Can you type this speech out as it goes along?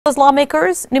Those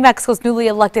lawmakers, New Mexico's newly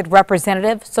elected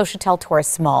representative, so should tell Torres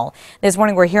Small. This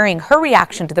morning we're hearing her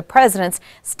reaction to the president's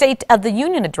State of the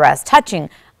Union address,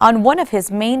 touching on one of his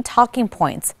main talking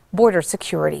points, border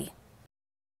security.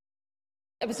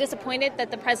 I was disappointed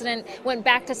that the president went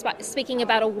back to speaking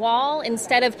about a wall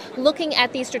instead of looking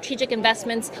at these strategic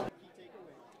investments.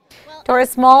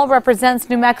 Torres Small represents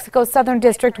New Mexico's Southern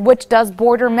District, which does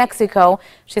border Mexico.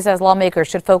 She says lawmakers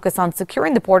should focus on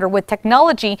securing the border with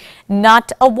technology,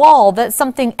 not a wall. That's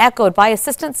something echoed by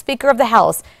Assistant Speaker of the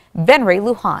House, Benry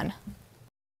Lujan.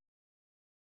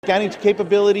 Scanning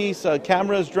capabilities,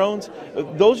 cameras, drones,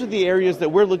 those are the areas that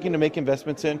we're looking to make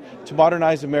investments in to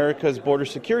modernize America's border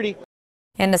security.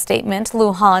 In a statement,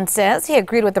 Lujan says he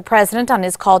agreed with the president on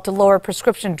his call to lower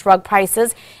prescription drug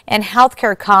prices and health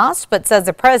care costs, but says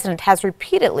the president has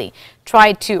repeatedly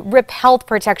tried to rip health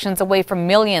protections away from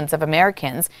millions of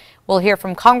Americans. We'll hear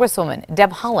from Congresswoman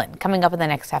Deb Haaland coming up in the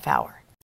next half hour.